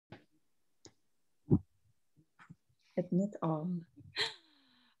Admit all.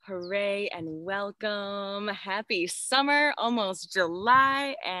 Hooray and welcome. Happy summer, almost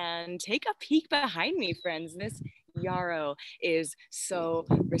July. And take a peek behind me, friends. This Yarrow is so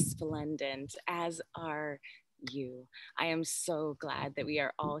resplendent, as are you. I am so glad that we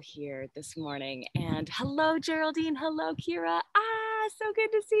are all here this morning. And hello, Geraldine. Hello, Kira. So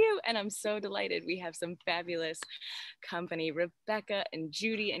good to see you. And I'm so delighted we have some fabulous company, Rebecca and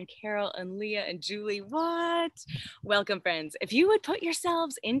Judy and Carol and Leah and Julie. What? Welcome, friends. If you would put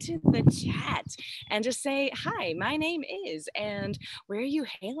yourselves into the chat and just say, hi, my name is, and where are you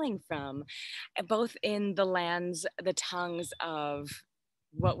hailing from? Both in the lands, the tongues of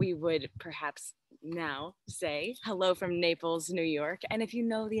what we would perhaps now say, hello from Naples, New York. And if you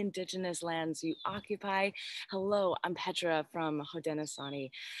know the indigenous lands you occupy, hello, I'm Petra from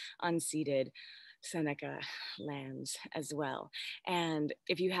Haudenosaunee, unceded Seneca lands as well. And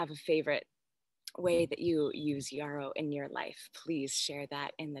if you have a favorite way that you use Yarrow in your life, please share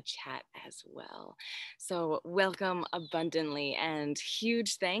that in the chat as well. So welcome abundantly, and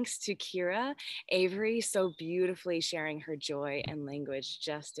huge thanks to Kira Avery, so beautifully sharing her joy and language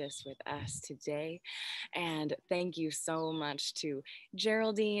justice with us today. And thank you so much to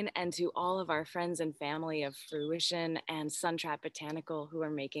Geraldine and to all of our friends and family of Fruition and Suntrap Botanical who are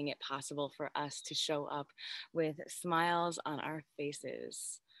making it possible for us to show up with smiles on our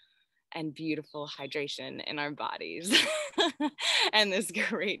faces and beautiful hydration in our bodies and this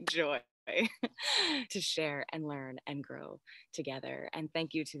great joy to share and learn and grow together. And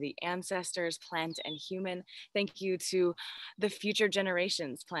thank you to the ancestors, plant and human. Thank you to the future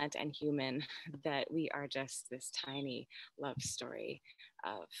generations, plant and human, that we are just this tiny love story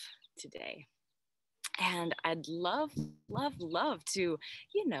of today. And I'd love to,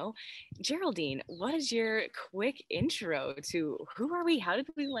 Geraldine, what is your quick intro to who are we? How did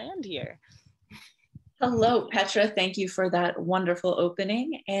we land here? Hello, Petra. Thank you for that wonderful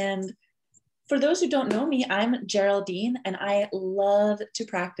opening. And for those who don't know me, I'm Geraldine, and I love to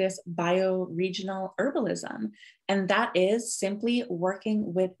practice bioregional herbalism. And that is simply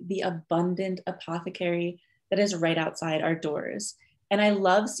working with the abundant apothecary that is right outside our doors. And I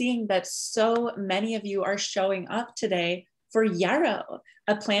love seeing that so many of you are showing up today for yarrow,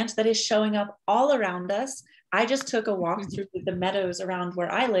 a plant that is showing up all around us. I just took a walk through the meadows around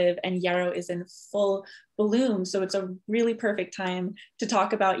where I live, and yarrow is in full bloom. So it's a really perfect time to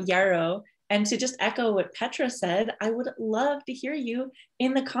talk about yarrow. And to just echo what Petra said, I would love to hear you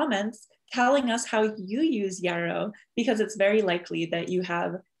in the comments telling us how you use yarrow, because it's very likely that you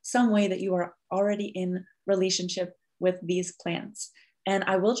have some way that you are already in relationship with these plants. And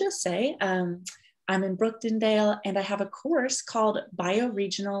I will just say, I'm in Brookendale, and I have a course called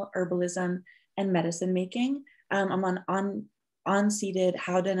Bioregional Herbalism and Medicine Making. I'm on unceded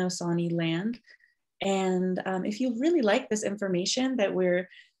Haudenosaunee land. And if you really like this information that we're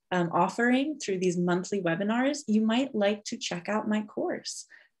offering through these monthly webinars, you might like to check out my course.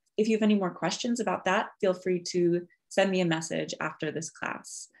 If you have any more questions about that, feel free to send me a message after this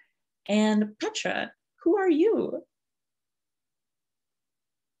class. And Petra, who are you?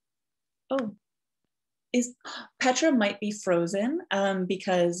 Oh, Petra might be frozen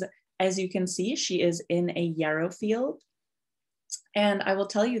because, as you can see, she is in a yarrow field. And I will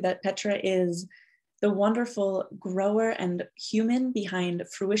tell you that Petra is the wonderful grower and human behind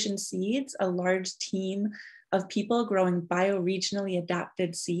Fruition Seeds, a large team of people growing bioregionally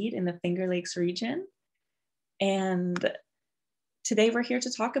adapted seed in the Finger Lakes region. And today we're here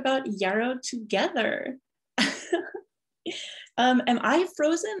to talk about yarrow together. Am I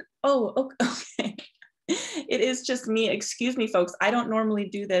frozen? Oh, okay. It is just me. Excuse me, folks. I don't normally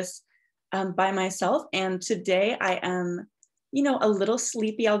do this by myself. And today I am, a little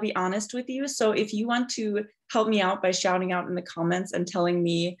sleepy, I'll be honest with you. So if you want to help me out by shouting out in the comments and telling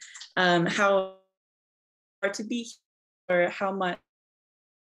me how hard to be here or how much,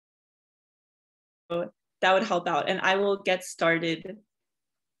 that would help out. And I will get started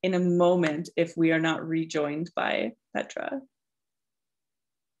in a moment if we are not rejoined by Petra.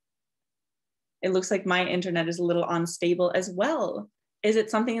 It looks like my internet is a little unstable as well. Is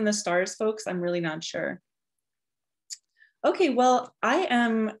it something in the stars, folks? I'm really not sure. Okay, well, I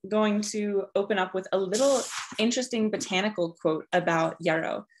am going to open up with a little interesting botanical quote about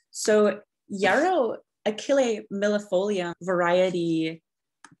yarrow. So yarrow, Achille millefolium variety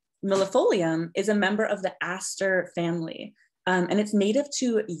millefolium, is a member of the aster family, and it's native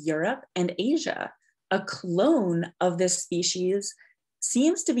to Europe and Asia. A clone of this species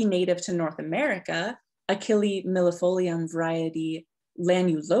seems to be native to North America, Achille millefolium variety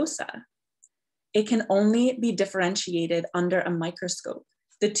lanulosa. It can only be differentiated under a microscope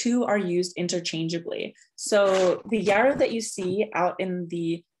the two are used interchangeably. So the yarrow that you see out in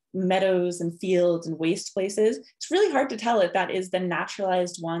the meadows and fields and waste places, it's really hard to tell if that is the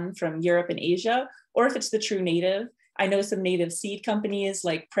naturalized one from Europe and Asia, or if it's the true native. I know some native seed companies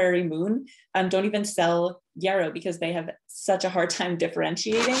like Prairie Moon don't even sell yarrow because they have such a hard time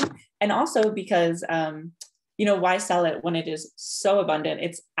differentiating. And also because, why sell it when it is so abundant?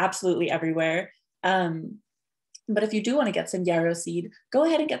 It's absolutely everywhere. But if you do want to get some yarrow seed, go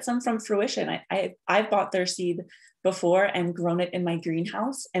ahead and get some from Fruition. I've bought their seed before and grown it in my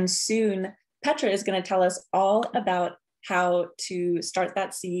greenhouse. And soon Petra is going to tell us all about how to start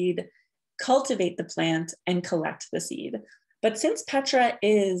that seed, cultivate the plant, and collect the seed. But since Petra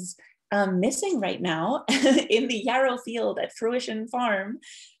is missing right now in the yarrow field at Fruition Farm,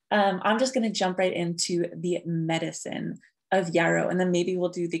 I'm just going to jump right into the medicine of yarrow, and then maybe we'll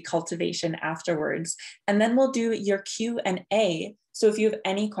do the cultivation afterwards, and then we'll do your Q&A. So if you have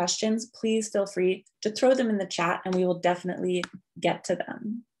any questions, please feel free to throw them in the chat and we will definitely get to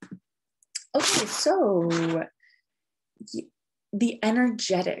them. Okay, so the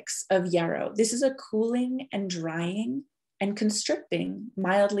energetics of yarrow. This is a cooling and drying and constricting,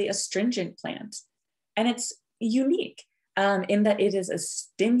 mildly astringent plant. And it's unique in that it is a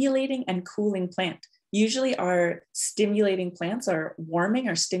stimulating and cooling plant. Usually our stimulating plants are warming,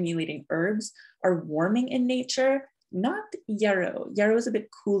 or stimulating herbs are warming in nature, not yarrow. Yarrow is a bit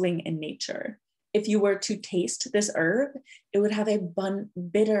cooling in nature. If you were to taste this herb, it would have a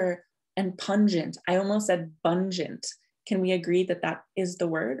bitter and pungent. I almost said bungent. Can we agree that that is the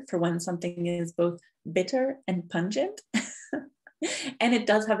word for when something is both bitter and pungent? And it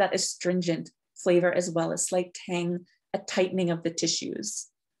does have that astringent flavor as well, a slight tang, a tightening of the tissues.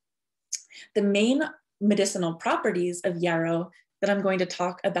 The main medicinal properties of yarrow that I'm going to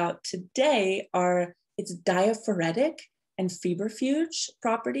talk about today are its diaphoretic and febrifuge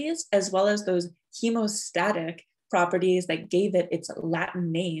properties, as well as those hemostatic properties that gave it its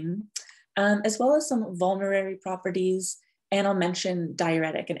Latin name, as well as some vulnerary properties, and I'll mention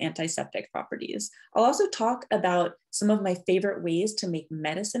diuretic and antiseptic properties. I'll also talk about some of my favorite ways to make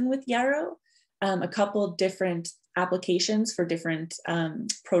medicine with yarrow, a couple different applications for different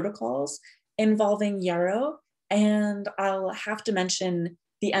protocols involving yarrow, and I'll have to mention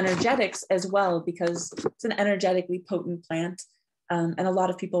the energetics as well, because it's an energetically potent plant, and a lot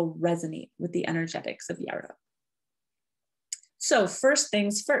of people resonate with the energetics of yarrow. So first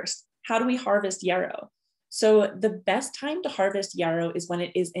things first, how do we harvest yarrow? So the best time to harvest yarrow is when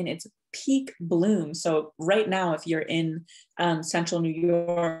it is in its peak bloom. So right now, if you're in central New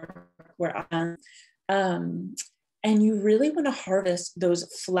York, where I'm, and you really want to harvest those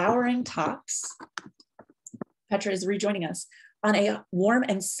flowering tops, Petra is rejoining us, on a warm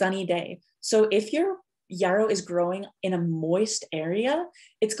and sunny day. So if your yarrow is growing in a moist area,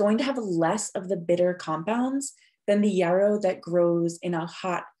 it's going to have less of the bitter compounds than the yarrow that grows in a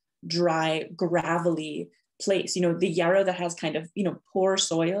hot, dry, gravelly place. You know, the yarrow that has kind of, poor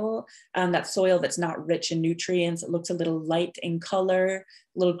soil, that soil that's not rich in nutrients, it looks a little light in color,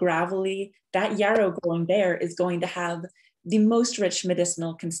 a little gravelly, that yarrow growing there is going to have the most rich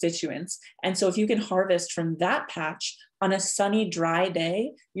medicinal constituents. And so if you can harvest from that patch on a sunny, dry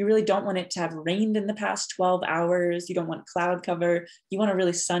day, you really don't want it to have rained in the past 12 hours. You don't want cloud cover. You want a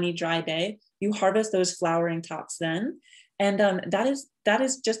really sunny, dry day. You harvest those flowering tops then. And that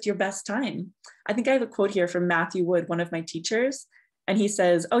is just your best time. I think I have a quote here from Matthew Wood, one of my teachers. And he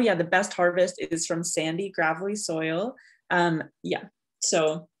says, oh yeah, the best harvest is from sandy, gravelly soil. Yeah,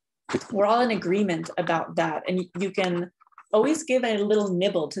 so we're all in agreement about that. And you can always give a little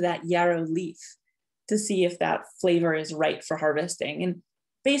nibble to that yarrow leaf to see if that flavor is right for harvesting. And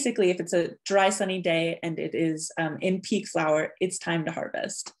basically, if it's a dry, sunny day and it is in peak flower, it's time to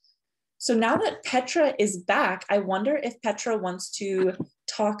harvest. So now that Petra is back, I wonder if Petra wants to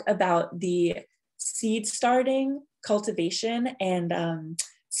talk about the seed starting, cultivation, and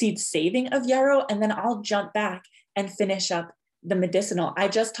seed saving of yarrow, and then I'll jump back and finish up the medicinal. I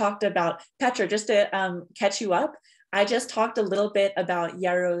just talked about, Petra, just to catch you up, I just talked a little bit about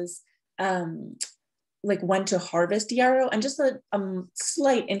yarrows, like when to harvest yarrow, and just a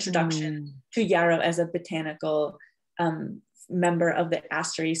slight introduction to yarrow as a botanical member of the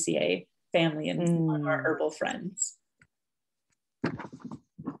Asteraceae family and one of our herbal friends.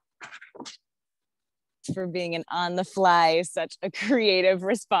 for being an on the fly, such a creative,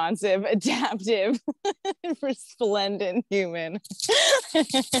 responsive, adaptive, resplendent human.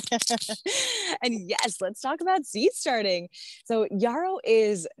 And yes, let's talk about seed starting. So yarrow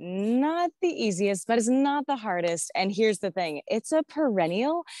is not the easiest, but it's not the hardest. And here's the thing, it's a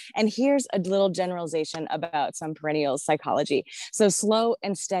perennial. And here's a little generalization about some perennial psychology. So slow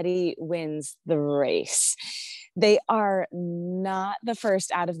and steady wins the race. They are not the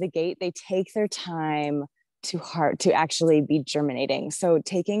first out of the gate. They take their time to actually be germinating. So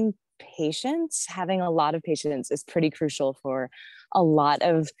taking patience, having a lot of patience is pretty crucial for a lot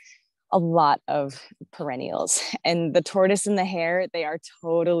of perennials. And the tortoise and the hare, they are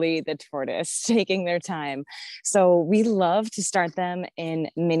totally the tortoise, taking their time. So we love to start them in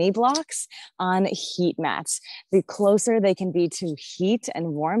mini blocks on heat mats. The closer they can be to heat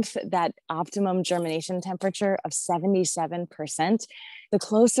and warmth, that optimum germination temperature of 77%, the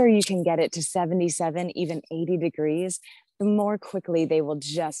closer you can get it to 77, even 80 degrees, the more quickly they will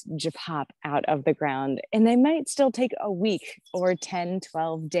just pop out of the ground. And they might still take a week or 10,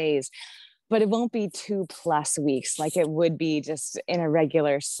 12 days, but it won't be 2+ weeks like it would be just in a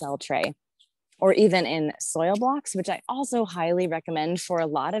regular cell tray or even in soil blocks, which I also highly recommend for a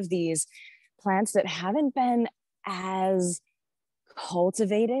lot of these plants that haven't been as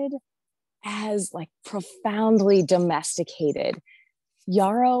cultivated, as like profoundly domesticated.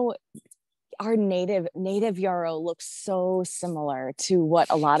 Yarrow, our native yarrow looks so similar to what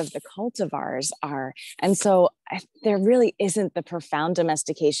a lot of the cultivars are. And so there really isn't the profound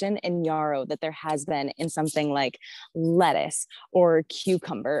domestication in yarrow that there has been in something like lettuce or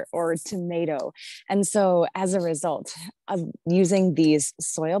cucumber or tomato. And so as a result of using these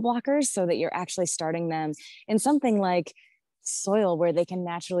soil blockers, so that you're actually starting them in something like soil where they can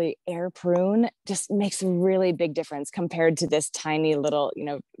naturally air prune, just makes a really big difference compared to this tiny little,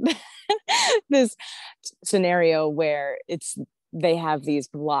 this scenario where they have these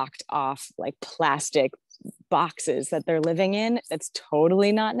blocked off like plastic boxes that they're living in. That's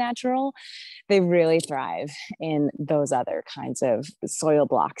totally not natural. They really thrive in those other kinds of soil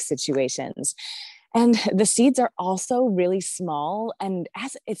block situations. And the seeds are also really small. And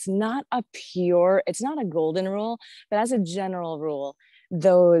as it's not a golden rule, but as a general rule,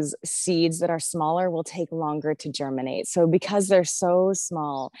 those seeds that are smaller will take longer to germinate. So because they're so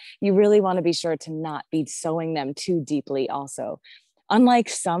small, you really want to be sure to not be sowing them too deeply also. Unlike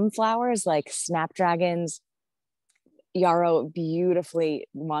some flowers like snapdragons, yarrow beautifully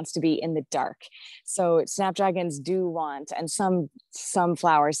wants to be in the dark. So snapdragons do want, and some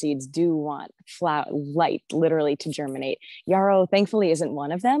flower seeds do want light literally to germinate. Yarrow thankfully isn't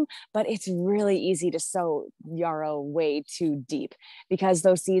one of them, but it's really easy to sow yarrow way too deep because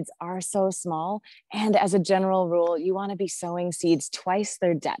those seeds are so small. And as a general rule, you want to be sowing seeds twice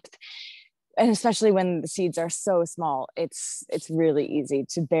their depth. And especially when the seeds are so small, it's really easy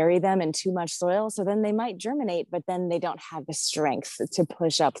to bury them in too much soil. So then they might germinate, but then they don't have the strength to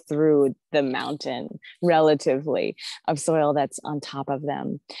push up through the mountain relatively of soil that's on top of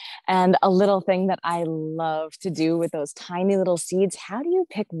them. And a little thing that I love to do with those tiny little seeds, how do you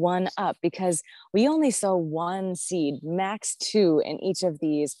pick one up? Because we only sow one seed, max 2 in each of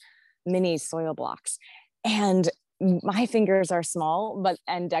these mini soil blocks. And my fingers are small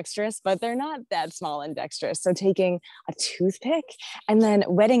and dexterous, but they're not that small and dexterous. So taking a toothpick and then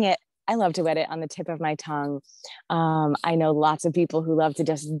wetting it, I love to wet it on the tip of my tongue. I know lots of people who love to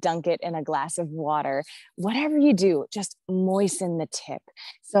just dunk it in a glass of water. Whatever you do, just moisten the tip.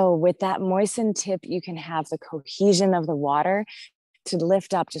 So with that moistened tip, you can have the cohesion of the water to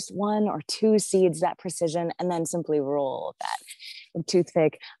lift up just 1 or 2 seeds, that precision, and then simply roll that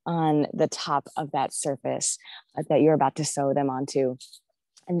toothpick on the top of that surface that you're about to sow them onto.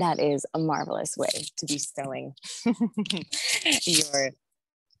 And that is a marvelous way to be sowing your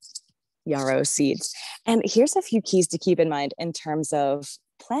yarrow seeds. And here's a few keys to keep in mind in terms of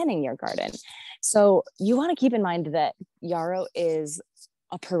planning your garden. So you want to keep in mind that yarrow is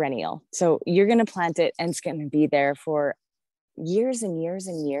a perennial. So you're going to plant it and it's going to be there for years and years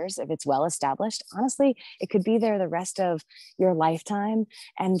and years if it's well established. Honestly, it could be there the rest of your lifetime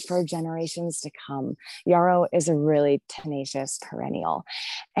and for generations to come. Yarrow is a really tenacious perennial,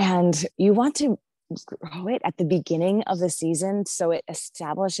 and you want to grow it at the beginning of the season so it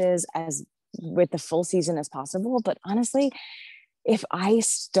establishes as with the full season as possible. But honestly, if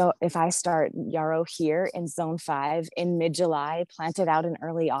I start yarrow here in zone 5 in mid-July, plant it out in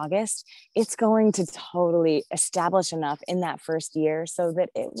early August, it's going to totally establish enough in that first year so that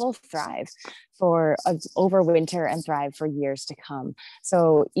it will thrive over winter and thrive for years to come.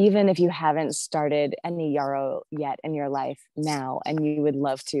 So even if you haven't started any yarrow yet in your life now, and you would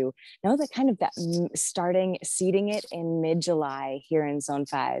love to, know that kind of that seeding it in mid-July here in zone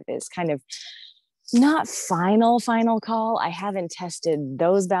 5 is kind of not final call. I haven't tested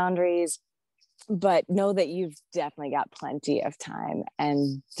those boundaries, but know that you've definitely got plenty of time,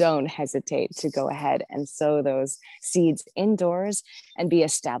 and don't hesitate to go ahead and sow those seeds indoors and be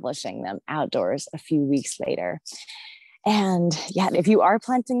establishing them outdoors a few weeks later. And yet, if you are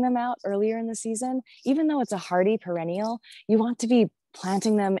planting them out earlier in the season, even though it's a hardy perennial, you want to be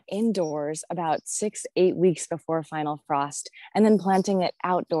planting them indoors about 6-8 weeks before final frost, and then planting it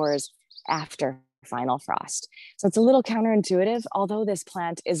outdoors after final frost. So it's a little counterintuitive, although this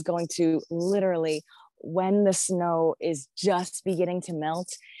plant is going to literally, when the snow is just beginning to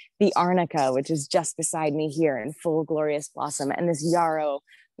melt, the arnica, which is just beside me here in full glorious blossom, and this yarrow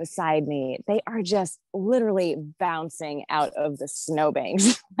beside me, they are just literally bouncing out of the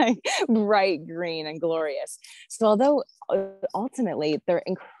snowbanks, like bright green and glorious. So although ultimately they're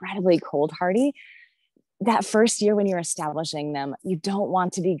incredibly cold hardy, that first year when you're establishing them, you don't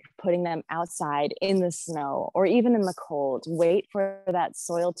want to be putting them outside in the snow or even in the cold. Wait for that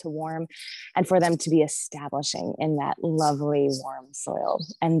soil to warm and for them to be establishing in that lovely warm soil,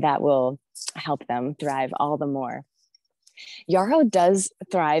 and that will help them thrive all the more. Yarrow does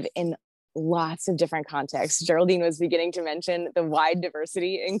thrive in lots of different contexts. Geraldine was beginning to mention the wide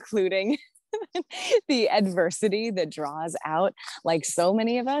diversity, including the adversity that draws out, like so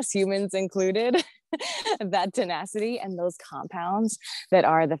many of us, humans included, that tenacity and those compounds that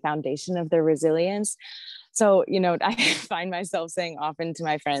are the foundation of their resilience. So, I find myself saying often to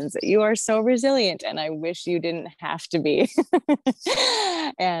my friends, you are so resilient, and I wish you didn't have to be.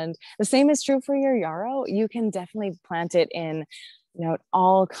 And the same is true for your yarrow. You can definitely plant it in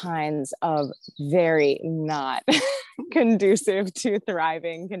all kinds of very not conducive to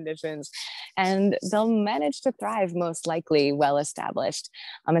thriving conditions, and they'll manage to thrive most likely well established,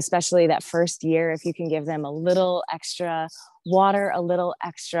 especially that first year. If you can give them a little extra water, a little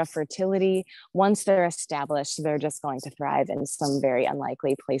extra fertility, once they're established, they're just going to thrive in some very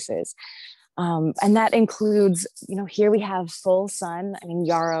unlikely places. And that includes, here we have full sun. I mean,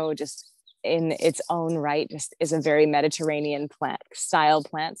 yarrow just in its own right just is a very Mediterranean style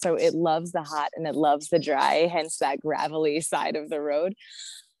plant. So it loves the hot and it loves the dry, hence that gravelly side of the road.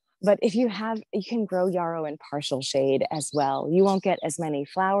 But if you can grow yarrow in partial shade as well. You won't get as many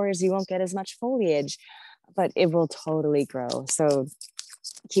flowers, you won't get as much foliage, but it will totally grow. So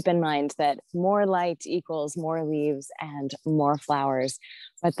keep in mind that more light equals more leaves and more flowers,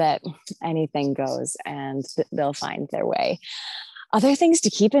 but that anything goes and they'll find their way. Other things to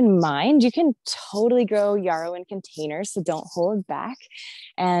keep in mind, you can totally grow yarrow in containers, so don't hold back.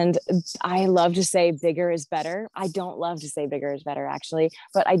 And I love to say bigger is better. I don't love to say bigger is better, actually,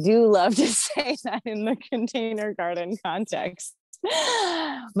 but I do love to say that in the container garden context.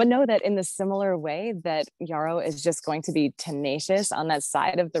 But know that in the similar way that yarrow is just going to be tenacious on that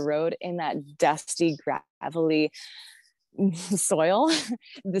side of the road in that dusty, gravelly soil,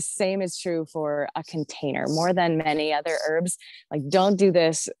 the same is true for a container. More than many other herbs, like don't do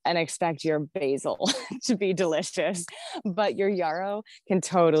this and expect your basil to be delicious, but your yarrow can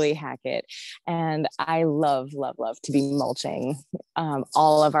totally hack it. And I love to be mulching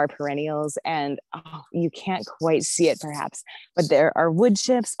all of our perennials, and you can't quite see it perhaps, but there are wood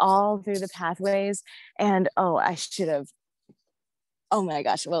chips all through the pathways. And I should have, oh my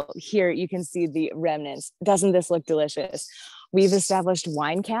gosh. Well, here you can see the remnants. Doesn't this look delicious? We've established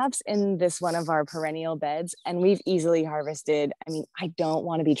wine caps in this one of our perennial beds, and we've easily harvested, I don't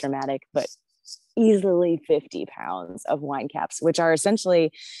want to be dramatic, but easily 50 pounds of wine caps, which are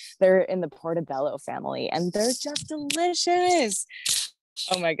essentially, they're in the portobello family, and they're just delicious.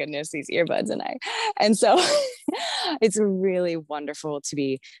 Oh my goodness, these earbuds and so it's really wonderful to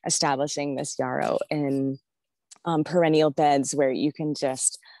be establishing this yarrow in perennial beds where you can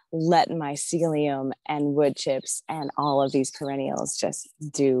just let mycelium and wood chips and all of these perennials just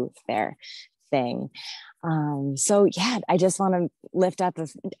do their thing. So yeah, I just want to lift up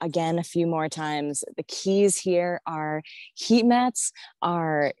again a few more times. The keys here are heat mats,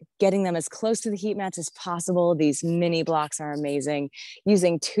 are getting them as close to the heat mats as possible. These mini blocks are amazing.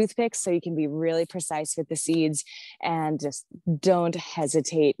 Using toothpicks so you can be really precise with the seeds, and just don't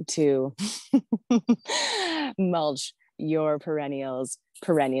hesitate to mulch your perennials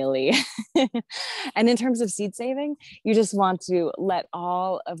perennially. And in terms of seed saving, you just want to let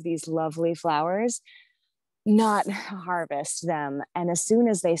all of these lovely flowers, not harvest them. And as soon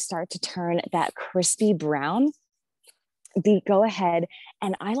as they start to turn that crispy brown, go ahead,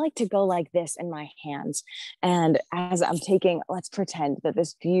 and I like to go like this in my hands. And as I'm taking, let's pretend that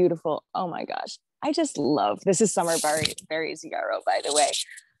this beautiful, oh my gosh, I just love, this is summer berries yarrow, by the way.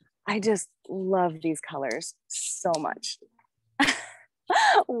 I just love these colors so much.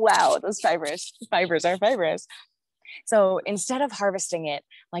 Wow, those fibers are fibrous. So instead of harvesting it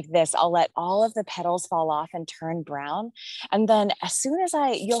like this, I'll let all of the petals fall off and turn brown. And then as soon as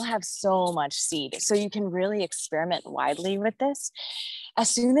you'll have so much seed, so you can really experiment widely with this. As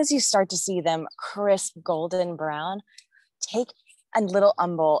soon as you start to see them crisp golden brown, take a little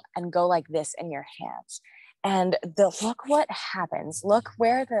umbel and go like this in your hands. And look what happens. Look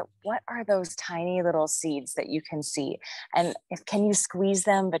what are those tiny little seeds that you can see? And can you squeeze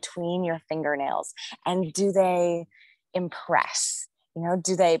them between your fingernails? And do they impress?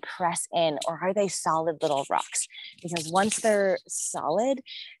 Do they press in, or are they solid little rocks? Because once they're solid,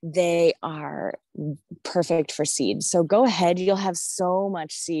 they are perfect for seed. So go ahead, you'll have so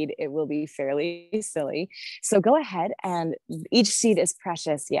much seed, it will be fairly silly. So go ahead, and each seed is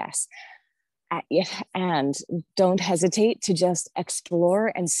precious, yes. And don't hesitate to just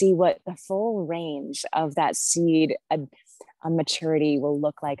explore and see what the full range of that seed maturity will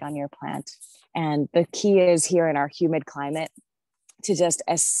look like on your plant. And the key is here in our humid climate to just,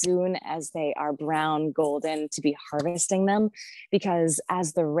 as soon as they are brown golden, to be harvesting them, because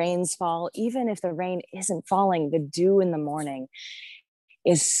as the rains fall, even if the rain isn't falling, the dew in the morning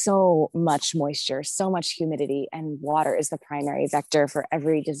is so much moisture, so much humidity, and water is the primary vector for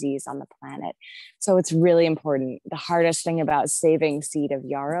every disease on the planet. So it's really important. The hardest thing about saving seed of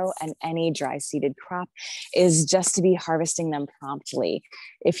yarrow and any dry seeded crop is just to be harvesting them promptly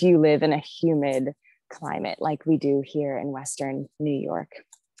if you live in a humid climate like we do here in Western New York.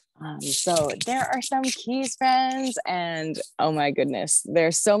 So there are some keys, friends, and oh my goodness,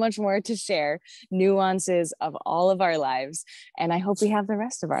 there's so much more to share, nuances of all of our lives, and I hope we have the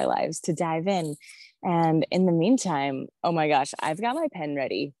rest of our lives to dive in. And in the meantime, oh my gosh, I've got my pen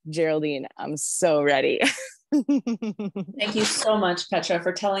ready. Geraldine, I'm so ready. Thank you so much, Petra,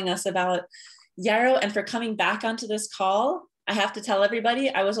 for telling us about yarrow and for coming back onto this call. I have to tell everybody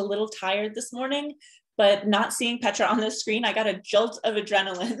I was a little tired this morning, but not seeing Petra on the screen, I got a jolt of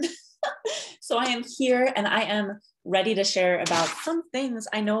adrenaline. So I am here and I am ready to share about some things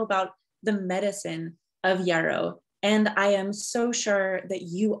I know about the medicine of yarrow. And I am so sure that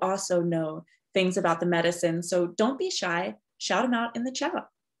you also know things about the medicine. So don't be shy, shout them out in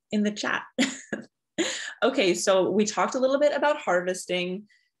the chat. Okay, so we talked a little bit about harvesting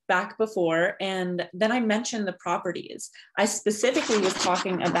back before, and then I mentioned the properties. I specifically was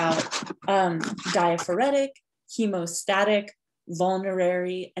talking about diaphoretic, hemostatic,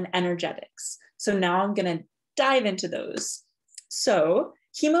 vulnerary, and energetics. So now I'm going to dive into those. So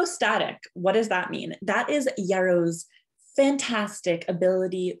hemostatic, what does that mean? That is yarrow's fantastic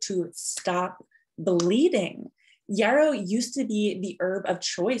ability to stop bleeding. Yarrow used to be the herb of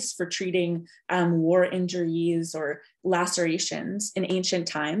choice for treating war injuries or lacerations in ancient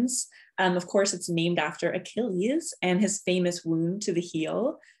times. Of course, it's named after Achilles and his famous wound to the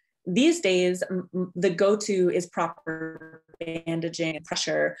heel. These days, the go-to is proper bandaging and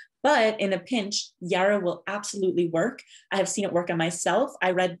pressure, but in a pinch, yarrow will absolutely work. I have seen it work on myself.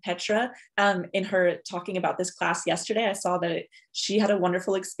 I read Petra in her talking about this class yesterday. I saw that she had a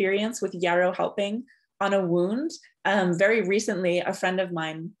wonderful experience with yarrow helping on a wound. Very recently, a friend of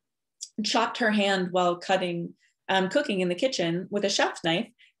mine chopped her hand while cooking in the kitchen with a chef's knife,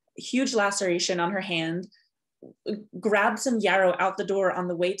 huge laceration on her hand, grabbed some yarrow out the door on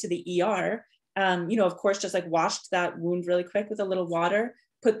the way to the ER. Of course, just like washed that wound really quick with a little water,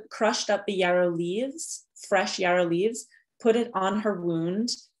 crushed up the yarrow leaves, fresh yarrow leaves, put it on her wound,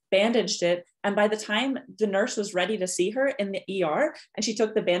 bandaged it. And by the time the nurse was ready to see her in the ER and she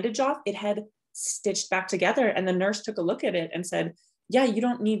took the bandage off, it had stitched back together. And the nurse took a look at it and said, yeah, you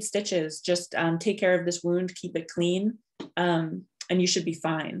don't need stitches. Just take care of this wound, keep it clean, and you should be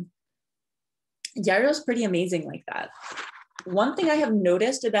fine. Yarrow's pretty amazing like that. One thing I have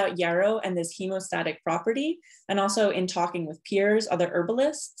noticed about yarrow and this hemostatic property, and also in talking with peers, other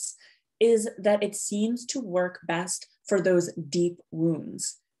herbalists, is that it seems to work best for those deep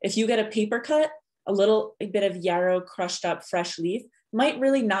wounds. If you get a paper cut, a little bit of yarrow crushed up fresh leaf might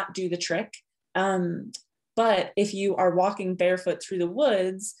really not do the trick. But But if you are walking barefoot through the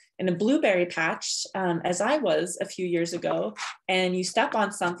woods in a blueberry patch, as I was a few years ago, and you step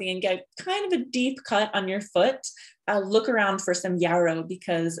on something and get kind of a deep cut on your foot, look around for some yarrow,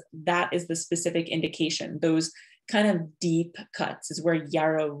 because that is the specific indication. Those kind of deep cuts is where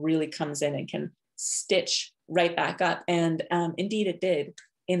yarrow really comes in and can stitch right back up. And indeed it did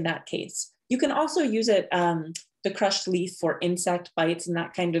in that case. You can also use it, the crushed leaf, for insect bites and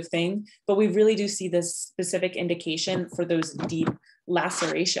that kind of thing. But we really do see this specific indication for those deep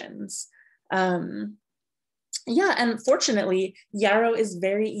lacerations. Yeah, and fortunately, yarrow is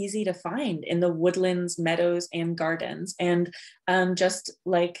very easy to find in the woodlands, meadows, and gardens. And just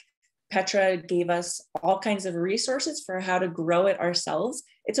like Petra gave us all kinds of resources for how to grow it ourselves,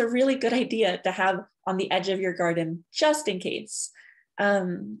 it's a really good idea to have on the edge of your garden, just in case.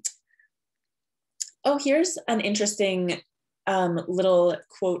 Oh, here's an interesting little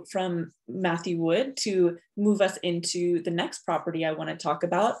quote from Matthew Wood to move us into the next property I want to talk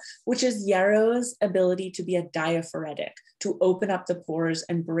about, which is yarrow's ability to be a diaphoretic, to open up the pores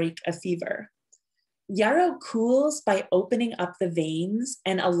and break a fever. Yarrow cools by opening up the veins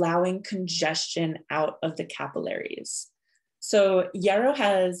and allowing congestion out of the capillaries. So yarrow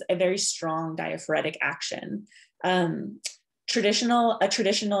has a very strong diaphoretic action. A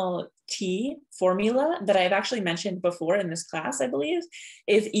traditional tea formula that I've actually mentioned before in this class, I believe,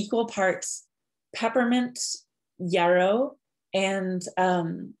 is equal parts peppermint, yarrow, and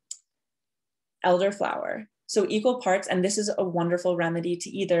elderflower. So equal parts, and this is a wonderful remedy to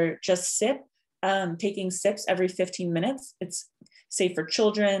either just sip, taking sips every 15 minutes. It's safe for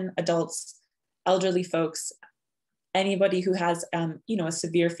children, adults, elderly folks, anybody who has a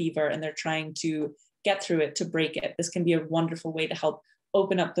severe fever and they're trying to get through it, to break it. This can be a wonderful way to help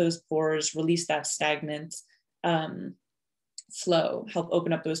open up those pores, release that stagnant flow, help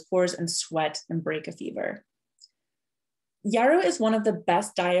open up those pores and sweat and break a fever. Yarrow is one of the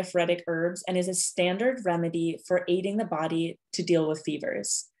best diaphoretic herbs and is a standard remedy for aiding the body to deal with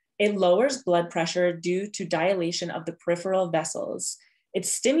fevers. It lowers blood pressure due to dilation of the peripheral vessels. It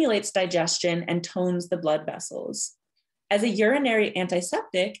stimulates digestion and tones the blood vessels. As a urinary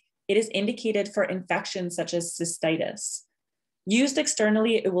antiseptic, it is indicated for infections such as cystitis. Used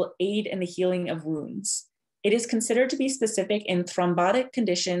externally, it will aid in the healing of wounds. It is considered to be specific in thrombotic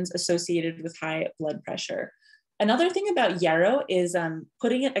conditions associated with high blood pressure. Another thing about yarrow is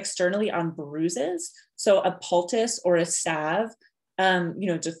putting it externally on bruises. So a poultice or a salve,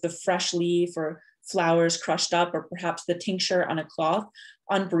 just the fresh leaf or flowers crushed up, or perhaps the tincture on a cloth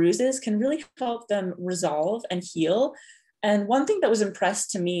on bruises, can really help them resolve and heal. And one thing that was impressed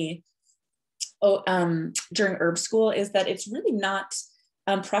to me during herb school is that it's really not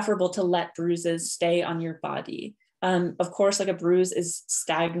preferable to let bruises stay on your body. Of course, like a bruise is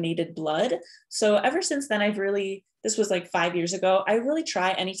stagnated blood. So ever since then, this was like 5 years ago, I really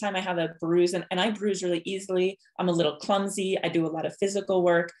try anytime I have a bruise, and I bruise really easily. I'm a little clumsy. I do a lot of physical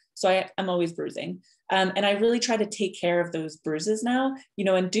work. So I'm always bruising. And I really try to take care of those bruises now,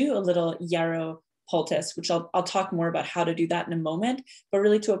 and do a little yarrow poultice, which I'll talk more about how to do that in a moment, but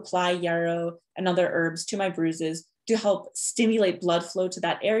really to apply yarrow and other herbs to my bruises to help stimulate blood flow to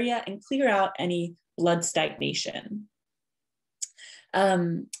that area and clear out any blood stagnation.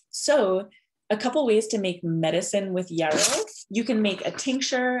 So a couple ways to make medicine with yarrow. You can make a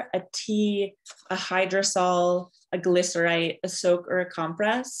tincture, a tea, a hydrosol, a glycerite, a soak, or a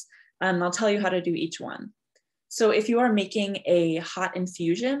compress. I'll tell you how to do each one. So if you are making a hot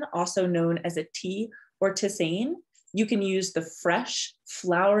infusion, also known as a tea or tisane, you can use the fresh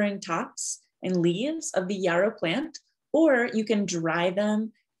flowering tops and leaves of the yarrow plant, or you can dry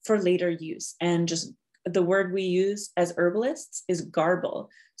them for later use. And just the word we use as herbalists is garble.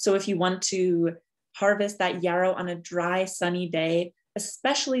 So if you want to harvest that yarrow on a dry, sunny day,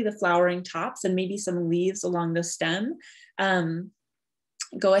 especially the flowering tops and maybe some leaves along the stem,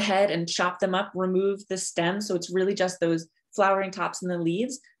 go ahead and chop them up, remove the stem. So it's really just those flowering tops and the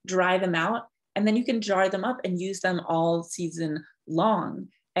leaves, dry them out, and then you can jar them up and use them all season long.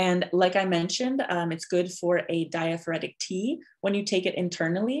 And like I mentioned, it's good for a diaphoretic tea when you take it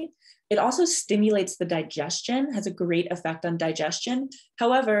internally. It also stimulates the digestion, has a great effect on digestion.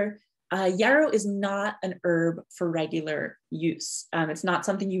 However, yarrow is not an herb for regular use. It's not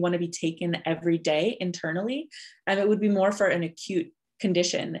something you want to be taken every day internally. And it would be more for an acute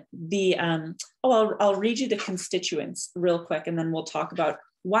condition. I'll read you the constituents real quick, and then we'll talk about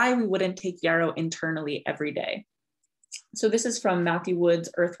why we wouldn't take yarrow internally every day. So this is from Matthew Wood's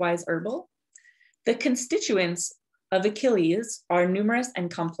Earthwise Herbal. The constituents of Achilles are numerous and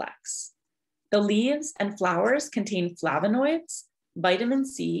complex. The leaves and flowers contain flavonoids, vitamin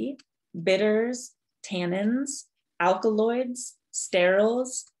C, bitters, tannins, alkaloids,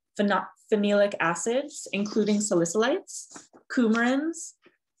 sterols, phenolic acids, including salicylates, coumarins,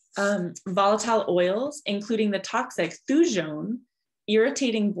 volatile oils, including the toxic thujone,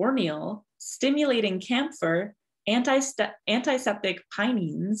 irritating borneol, stimulating camphor, antiseptic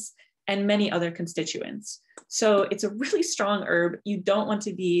pinene, and many other constituents. So it's a really strong herb. You don't want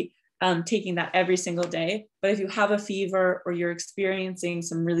to be taking that every single day, but if you have a fever or you're experiencing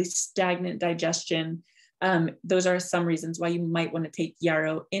some really stagnant digestion, those are some reasons why you might want to take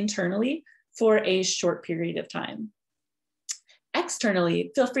yarrow internally for a short period of time.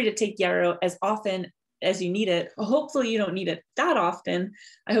 Externally, feel free to take yarrow as often as you need it. Hopefully you don't need it that often.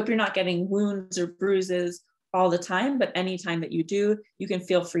 I hope you're not getting wounds or bruises all the time, but anytime that you do, you can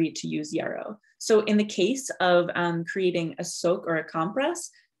feel free to use yarrow. So in the case of creating a soak or a compress,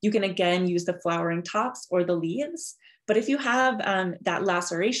 you can again use the flowering tops or the leaves. But if you have that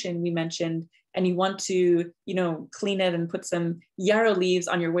laceration we mentioned, and you want to, clean it and put some yarrow leaves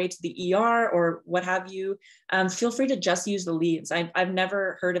on your way to the ER or what have you, feel free to just use the leaves. I've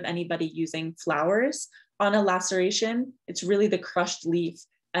never heard of anybody using flowers on a laceration. It's really the crushed leaf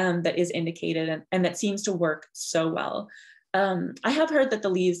that is indicated, and that seems to work so well. I have heard that the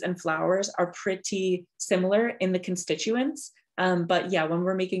leaves and flowers are pretty similar in the constituents, but yeah, when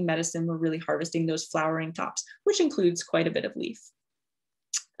we're making medicine, we're really harvesting those flowering tops, which includes quite a bit of leaf.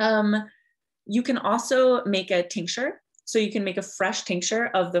 You can also make a tincture. So you can make a fresh tincture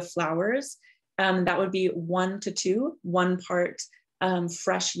of the flowers. That would be 1 to 2, 1 part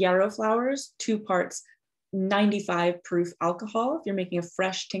fresh yarrow flowers, 2 parts 95 proof alcohol if you're making a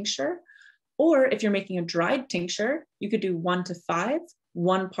fresh tincture. Or if you're making a dried tincture, you could do 1 to 5,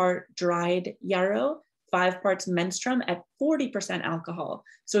 1 part dried yarrow, 5 parts menstruum at 40% alcohol.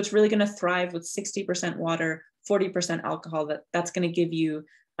 So it's really going to thrive with 60% water, 40% alcohol. That's going to give you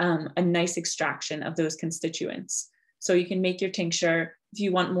a nice extraction of those constituents. So you can make your tincture. If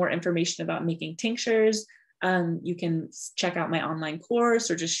you want more information about making tinctures, you can check out my online course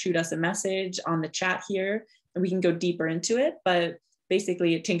or just shoot us a message on the chat here and we can go deeper into it. But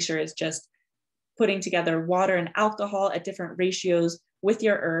basically a tincture is just putting together water and alcohol at different ratios with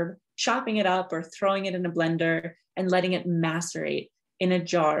your herb, chopping it up or throwing it in a blender and letting it macerate in a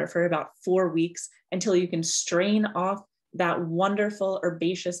jar for about 4 weeks until you can strain off that wonderful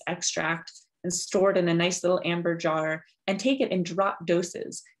herbaceous extract and store it in a nice little amber jar and take it in drop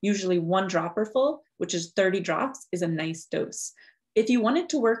doses. Usually 1 dropper full, which is 30 drops, is a nice dose. If you wanted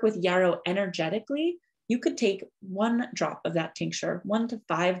to work with yarrow energetically, you could take 1 drop of that tincture, 1 to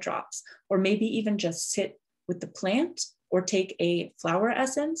 5 drops, or maybe even just sit with the plant or take a flower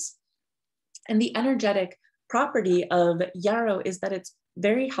essence. And the energetic property of yarrow is that it's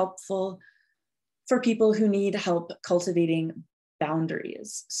very helpful for people who need help cultivating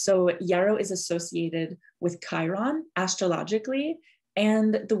boundaries. So yarrow is associated with Chiron astrologically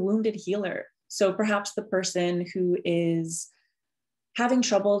and the wounded healer. So perhaps the person who is having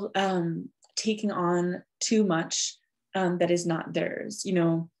trouble taking on too much that is not theirs,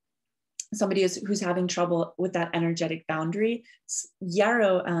 somebody who's having trouble with that energetic boundary,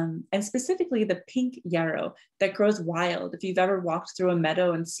 yarrow, and specifically the pink yarrow that grows wild. If you've ever walked through a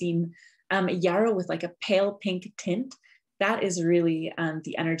meadow and seen yarrow with like a pale pink tint, that is really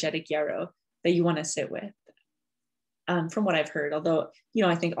the energetic yarrow that you want to sit with, from what I've heard. Although,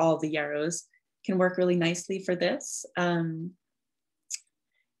 I think all of the yarrows can work really nicely for this.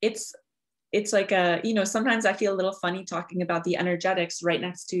 It's like sometimes I feel a little funny talking about the energetics right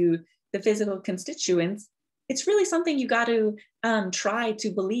next to the physical constituents. It's really something you got to try to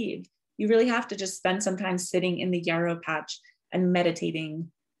believe. You really have to just spend some time sitting in the yarrow patch and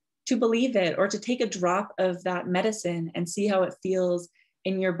meditating to believe it, or to take a drop of that medicine and see how it feels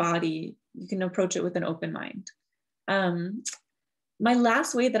in your body. You can approach it with an open mind. My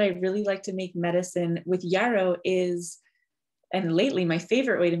last way that I really like to make medicine with yarrow is, and lately my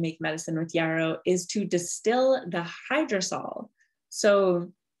favorite way to make medicine with yarrow, is to distill the hydrosol.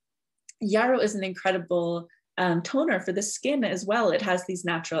 So yarrow is an incredible toner for the skin as well. It has these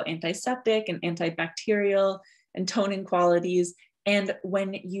natural antiseptic and antibacterial and toning qualities. And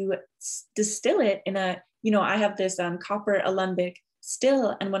when you distill it in a, I have this copper alembic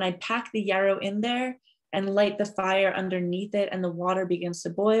still, and when I pack the yarrow in there and light the fire underneath it and the water begins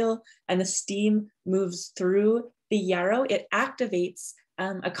to boil and the steam moves through the yarrow, it activates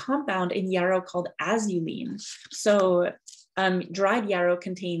a compound in yarrow called azulene. So dried yarrow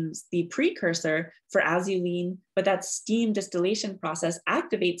contains the precursor for azulene, but that steam distillation process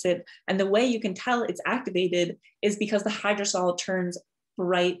activates it. And the way you can tell it's activated is because the hydrosol turns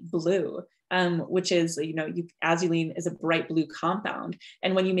bright blue, which is, azulene is a bright blue compound.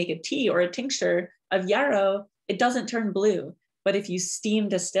 And when you make a tea or a tincture, of yarrow, it doesn't turn blue. But if you steam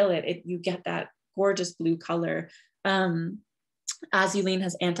distill it, you get that gorgeous blue color. Azulene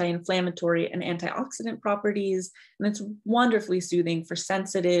has anti-inflammatory and antioxidant properties, and it's wonderfully soothing for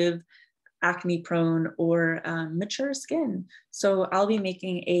sensitive, acne-prone, or mature skin. So I'll be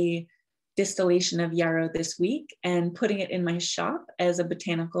making a distillation of yarrow this week and putting it in my shop as a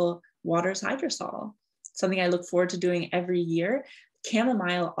botanical waters hydrosol, something I look forward to doing every year.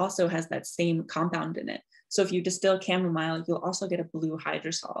 Chamomile also has that same compound in it. So if you distill chamomile, you'll also get a blue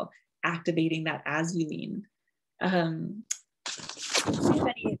hydrosol, activating that azulene. Let's see if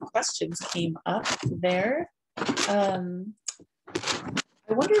any questions came up there. I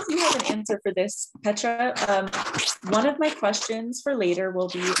wonder if you have an answer for this, Petra. One of my questions for later will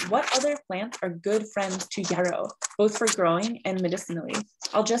be, what other plants are good friends to yarrow, both for growing and medicinally?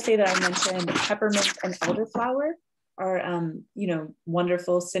 I'll just say that I mentioned peppermint and elderflower are,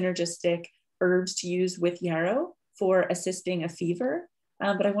 wonderful synergistic herbs to use with yarrow for assisting a fever.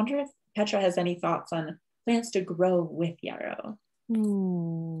 But I wonder if Petra has any thoughts on plants to grow with yarrow.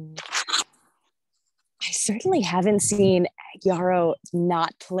 I certainly haven't seen yarrow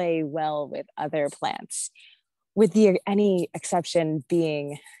not play well with other plants, with any exception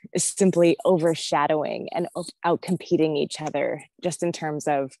being simply overshadowing and outcompeting each other just in terms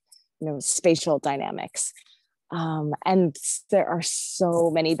of spatial dynamics. And there are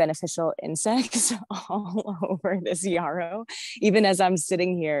so many beneficial insects all over this yarrow. Even as I'm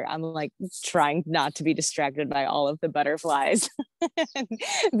sitting here, I'm like trying not to be distracted by all of the butterflies and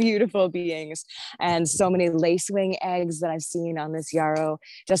beautiful beings, and so many lacewing eggs that I've seen on this yarrow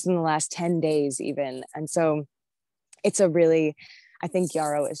just in the last 10 days even. And so I think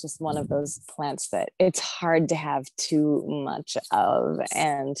yarrow is just one of those plants that it's hard to have too much of,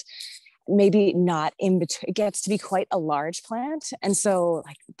 and maybe not in between. It gets to be quite a large plant, and so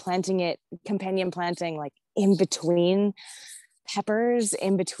like companion planting like in between peppers,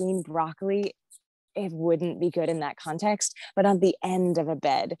 in between broccoli, it wouldn't be good in that context. But on the end of a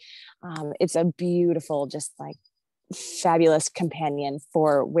bed, it's a beautiful, just like fabulous companion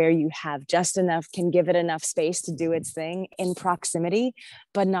for where you have just enough, can give it enough space to do its thing in proximity,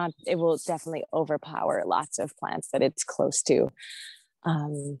 but not, it will definitely overpower lots of plants that it's close to.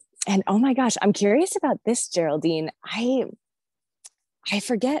 And oh my gosh, I'm curious about this, Geraldine. I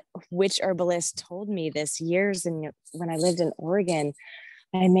forget which herbalist told me this when I lived in Oregon.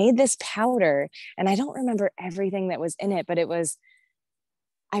 I made this powder, and I don't remember everything that was in it, but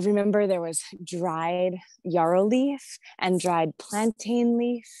I remember there was dried yarrow leaf and dried plantain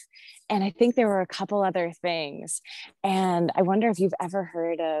leaf, and I think there were a couple other things. And I wonder if you've ever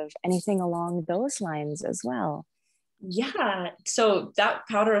heard of anything along those lines as well. Yeah, so that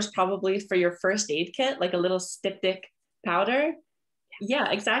powder is probably for your first aid kit, like a little styptic powder.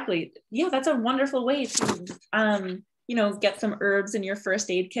 Yeah, exactly. Yeah, that's a wonderful way to, get some herbs in your first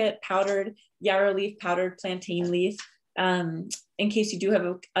aid kit, powdered yarrow leaf, powdered plantain leaf, in case you do have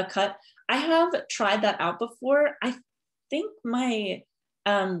a cut. I have tried that out before. I think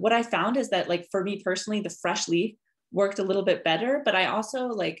what I found is that, like, for me personally, the fresh leaf worked a little bit better, but I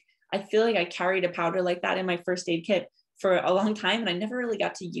also I feel like I carried a powder like that in my first aid kit for a long time, and I never really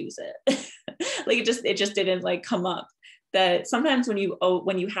got to use it. It just didn't come up. That sometimes when you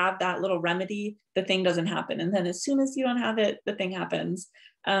have that little remedy, the thing doesn't happen, and then as soon as you don't have it, the thing happens.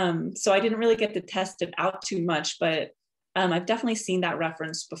 So I didn't really get to test it out too much, but I've definitely seen that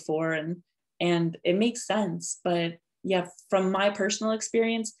reference before, and it makes sense. But yeah, from my personal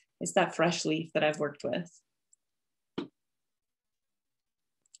experience, it's that fresh leaf that I've worked with.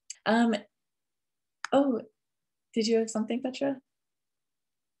 Oh, did you have something, Petra?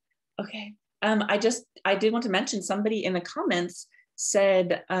 Okay. I did want to mention, somebody in the comments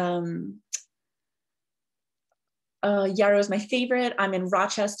said, yarrow is my favorite. I'm in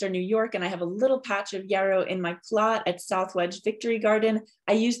Rochester, New York, and I have a little patch of yarrow in my plot at Southwedge Victory Garden.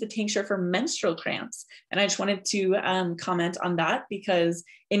 I use the tincture for menstrual cramps. And I just wanted to comment on that, because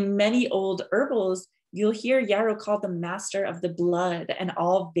in many old herbals, you'll hear yarrow called the master of the blood and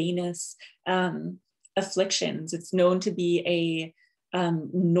all venous afflictions. It's known to be have a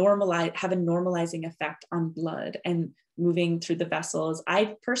normalizing effect on blood and moving through the vessels.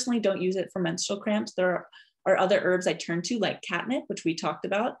 I personally don't use it for menstrual cramps. There are other herbs I turn to, like catnip, which we talked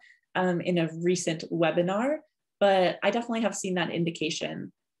about in a recent webinar, but I definitely have seen that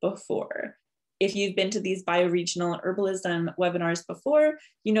indication before. If you've been to these bioregional herbalism webinars before,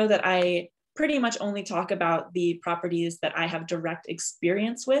 you know that I pretty much only talk about the properties that I have direct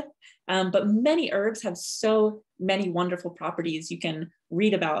experience with, but many herbs have so many wonderful properties you can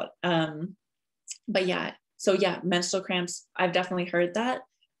read about. But yeah, so yeah, menstrual cramps, I've definitely heard that.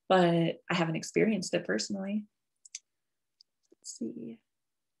 but I haven't experienced it personally. Let's see.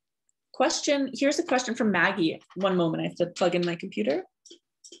 Here's a question from Maggie. One moment, I have to plug in my computer.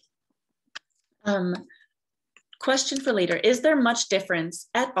 Question for later. Is there much difference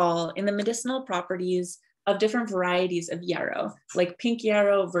at all in the medicinal properties of different varieties of yarrow, like pink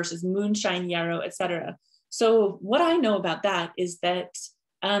yarrow versus moonshine yarrow, etc.? So what I know about that is that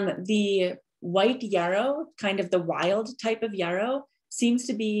the white yarrow, kind of the wild type of yarrow, seems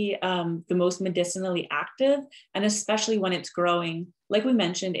to be the most medicinally active, and especially when it's growing, like we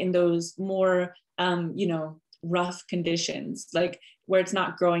mentioned, in those more, rough conditions, like where it's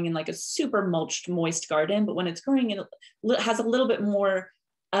not growing in like a super mulched, moist garden, but when it's growing, it has a little bit more